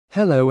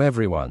Hello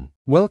everyone,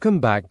 welcome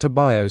back to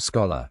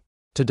BioScholar.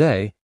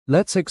 Today,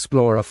 let's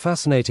explore a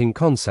fascinating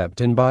concept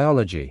in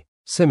biology,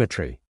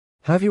 symmetry.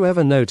 Have you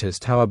ever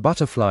noticed how a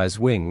butterfly's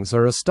wings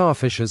or a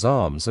starfish's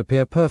arms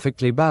appear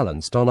perfectly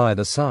balanced on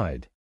either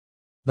side?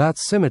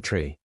 That's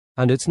symmetry,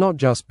 and it's not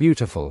just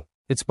beautiful,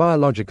 it's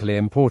biologically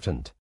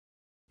important.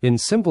 In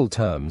simple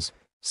terms,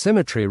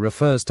 symmetry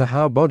refers to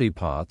how body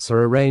parts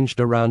are arranged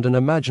around an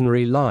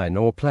imaginary line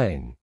or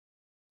plane.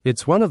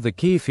 It's one of the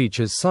key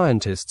features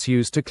scientists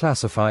use to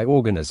classify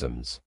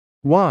organisms.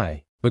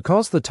 Why?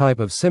 Because the type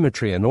of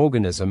symmetry an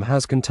organism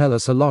has can tell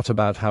us a lot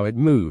about how it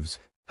moves,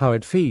 how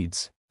it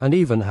feeds, and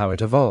even how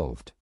it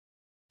evolved.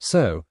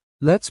 So,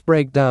 let's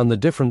break down the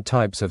different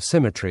types of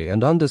symmetry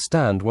and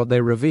understand what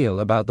they reveal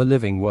about the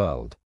living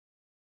world.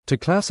 To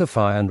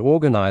classify and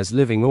organize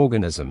living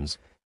organisms,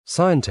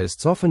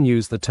 scientists often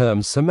use the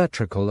terms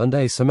symmetrical and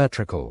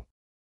asymmetrical.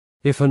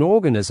 If an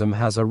organism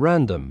has a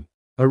random,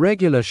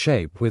 irregular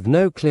shape with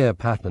no clear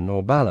pattern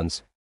or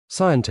balance,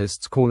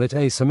 scientists call it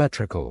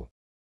asymmetrical.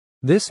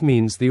 This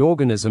means the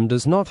organism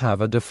does not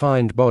have a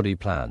defined body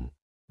plan.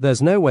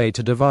 There's no way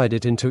to divide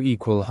it into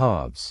equal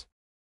halves.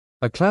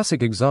 A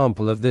classic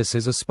example of this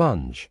is a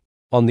sponge.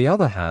 On the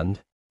other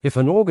hand, if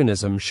an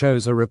organism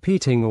shows a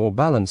repeating or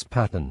balanced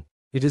pattern,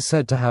 it is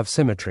said to have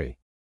symmetry.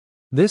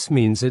 This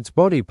means its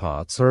body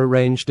parts are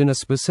arranged in a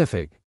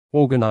specific,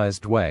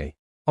 organized way,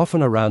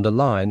 often around a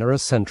line or a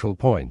central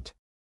point.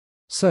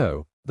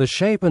 So, the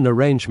shape and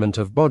arrangement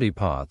of body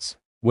parts,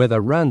 whether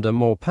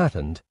random or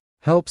patterned,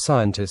 help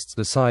scientists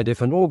decide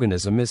if an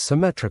organism is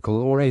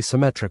symmetrical or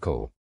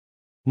asymmetrical.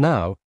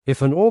 Now,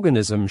 if an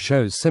organism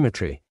shows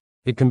symmetry,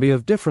 it can be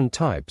of different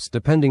types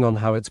depending on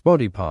how its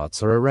body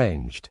parts are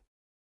arranged.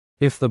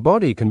 If the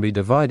body can be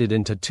divided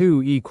into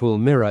two equal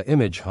mirror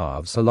image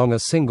halves along a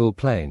single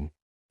plane,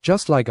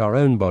 just like our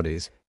own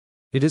bodies,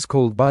 it is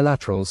called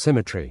bilateral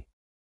symmetry.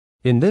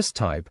 In this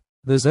type,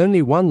 there's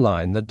only one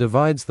line that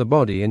divides the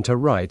body into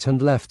right and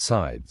left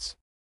sides.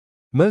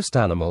 Most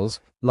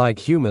animals,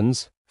 like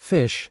humans,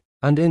 fish,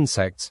 and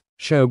insects,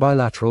 show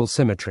bilateral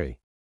symmetry.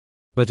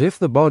 But if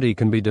the body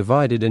can be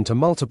divided into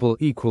multiple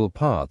equal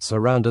parts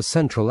around a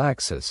central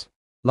axis,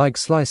 like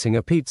slicing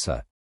a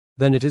pizza,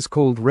 then it is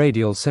called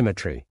radial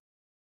symmetry.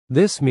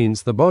 This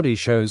means the body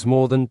shows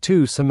more than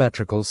two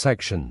symmetrical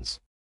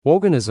sections.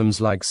 Organisms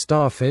like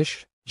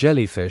starfish,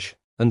 jellyfish,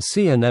 and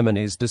sea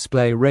anemones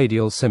display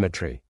radial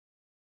symmetry.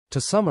 To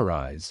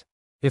summarize,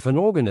 if an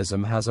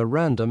organism has a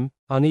random,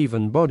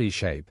 uneven body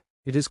shape,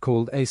 it is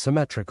called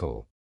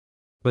asymmetrical.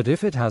 But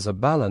if it has a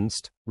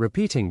balanced,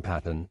 repeating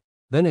pattern,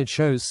 then it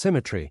shows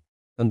symmetry,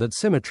 and that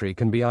symmetry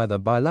can be either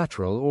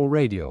bilateral or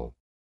radial.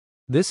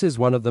 This is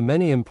one of the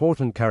many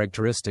important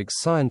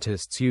characteristics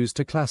scientists use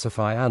to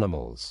classify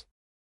animals.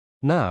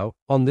 Now,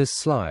 on this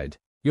slide,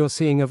 you're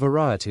seeing a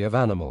variety of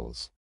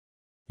animals.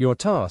 Your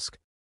task: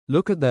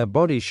 look at their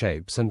body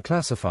shapes and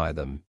classify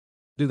them.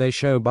 Do they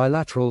show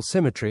bilateral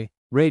symmetry,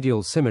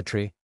 radial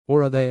symmetry,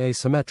 or are they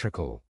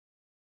asymmetrical?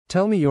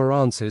 Tell me your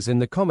answers in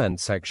the comment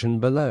section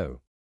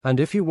below. And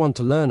if you want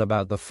to learn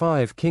about the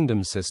 5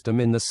 kingdom system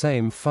in the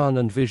same fun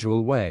and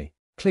visual way,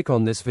 click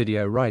on this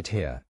video right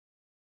here.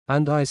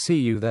 And I see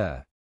you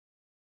there.